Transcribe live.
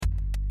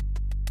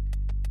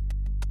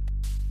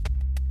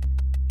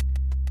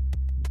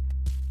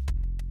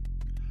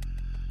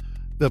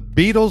The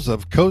Beatles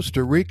of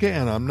Costa Rica,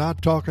 and I'm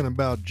not talking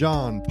about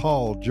John,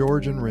 Paul,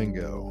 George, and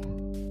Ringo.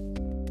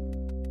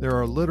 There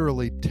are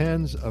literally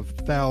tens of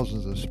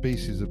thousands of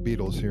species of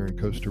beetles here in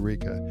Costa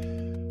Rica.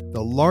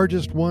 The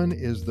largest one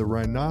is the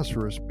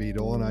rhinoceros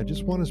beetle, and I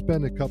just want to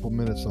spend a couple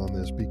minutes on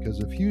this because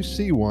if you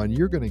see one,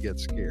 you're going to get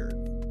scared.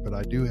 But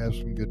I do have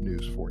some good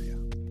news for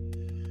you.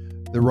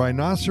 The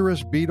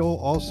rhinoceros beetle,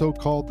 also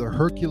called the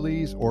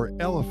Hercules or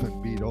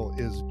elephant beetle,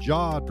 is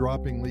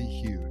jaw-droppingly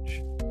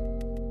huge.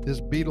 This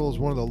beetle is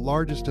one of the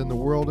largest in the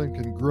world and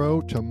can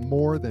grow to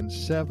more than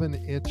 7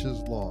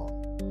 inches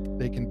long.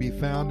 They can be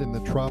found in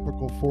the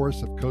tropical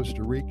forests of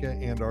Costa Rica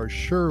and are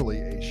surely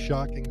a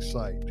shocking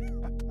sight.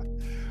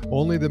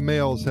 Only the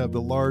males have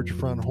the large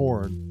front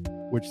horn,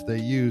 which they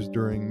use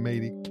during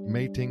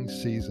mating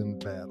season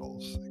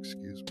battles.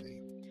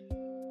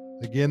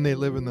 Again, they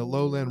live in the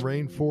lowland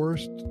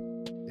rainforest.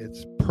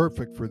 It's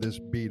perfect for this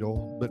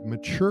beetle, but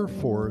mature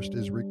forest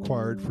is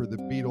required for the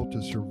beetle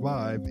to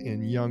survive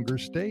in younger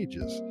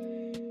stages.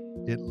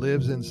 It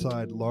lives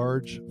inside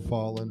large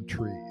fallen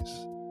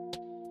trees.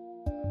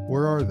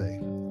 Where are they?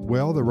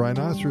 Well, the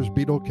rhinoceros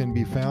beetle can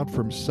be found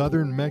from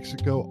southern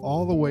Mexico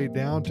all the way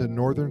down to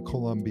northern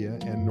Colombia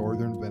and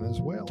northern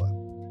Venezuela.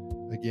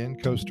 Again,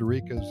 Costa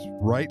Rica's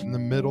right in the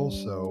middle,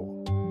 so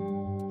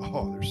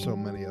there's so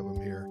many of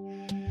them here.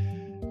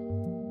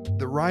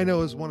 The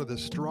rhino is one of the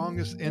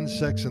strongest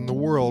insects in the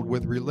world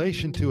with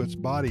relation to its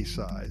body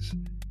size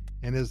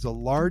and is the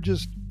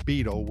largest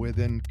beetle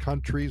within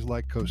countries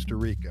like Costa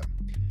Rica.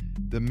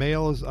 The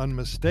male is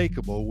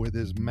unmistakable with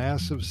his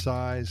massive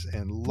size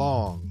and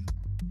long,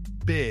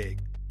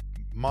 big,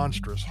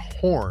 monstrous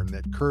horn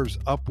that curves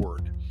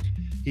upward.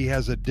 He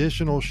has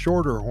additional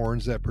shorter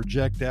horns that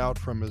project out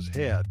from his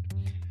head,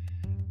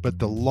 but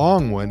the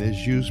long one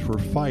is used for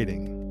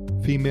fighting.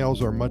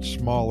 Females are much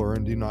smaller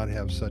and do not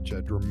have such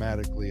a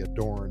dramatically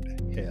adorned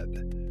head.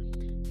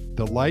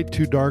 The light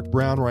to dark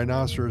brown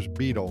rhinoceros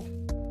beetle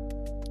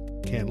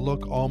can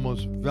look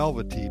almost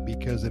velvety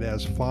because it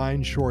has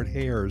fine short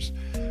hairs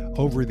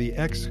over the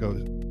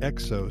exoskeleton.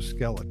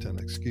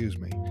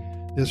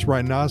 This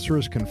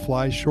rhinoceros can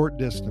fly short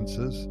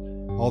distances,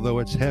 although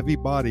its heavy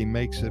body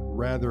makes it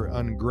rather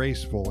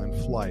ungraceful in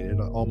flight. It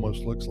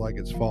almost looks like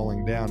it's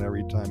falling down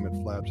every time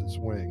it flaps its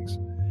wings.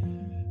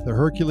 The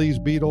Hercules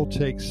beetle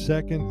takes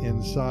second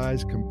in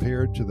size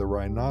compared to the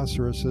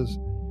rhinoceroses,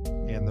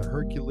 and the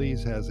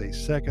Hercules has a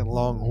second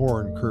long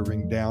horn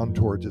curving down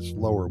towards its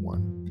lower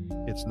one.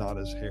 It's not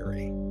as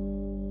hairy.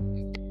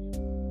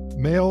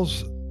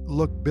 Males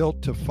look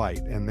built to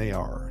fight, and they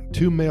are.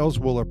 2 males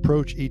will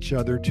approach each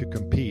other to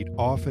compete,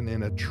 often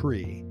in a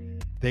tree.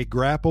 They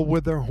grapple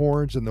with their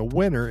horns, and the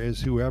winner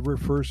is whoever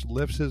first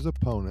lifts his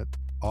opponent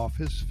off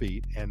his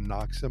feet and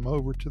knocks him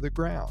over to the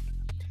ground.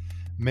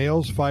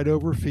 Males fight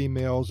over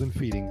females in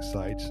feeding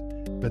sites,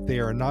 but they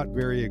are not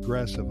very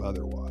aggressive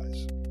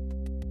otherwise.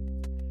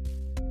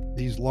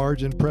 These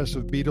large,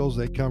 impressive beetles,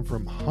 they come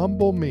from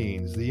humble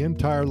means. The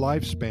entire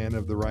lifespan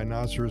of the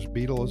rhinoceros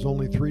beetle is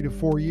only 3 to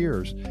 4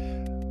 years,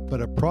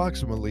 but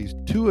approximately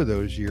 2 of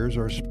those years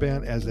are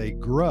spent as a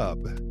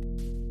grub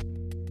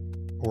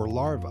or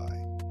larvae.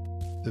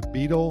 The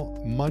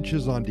beetle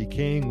munches on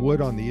decaying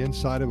wood on the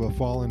inside of a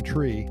fallen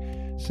tree.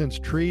 Since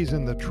trees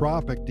in the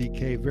tropic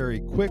decay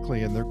very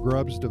quickly and their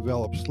grubs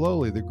develop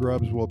slowly, the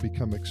grubs will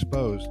become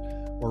exposed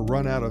or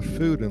run out of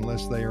food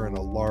unless they are in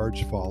a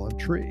large fallen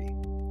tree.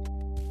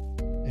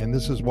 And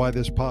this is why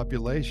this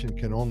population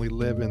can only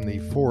live in the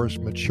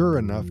forest mature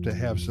enough to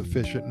have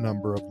sufficient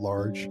number of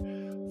large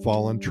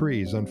fallen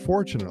trees.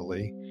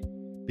 Unfortunately,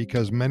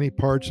 because many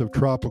parts of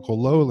tropical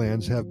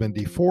lowlands have been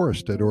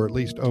deforested or at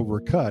least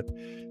overcut,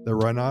 the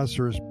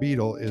rhinoceros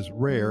beetle is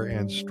rare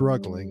and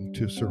struggling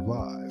to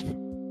survive.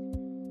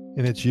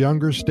 In its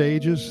younger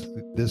stages,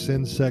 this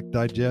insect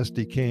digests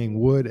decaying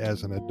wood.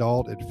 As an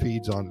adult, it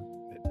feeds on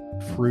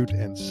fruit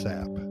and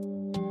sap,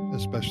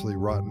 especially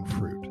rotten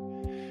fruit.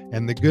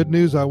 And the good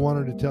news I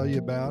wanted to tell you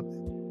about,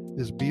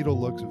 this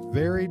beetle looks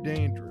very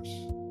dangerous,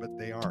 but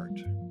they aren't.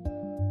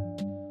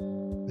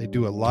 They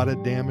do a lot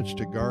of damage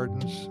to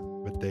gardens,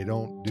 but they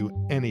don't do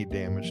any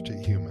damage to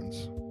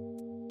humans.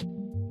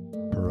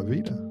 Pura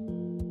vida.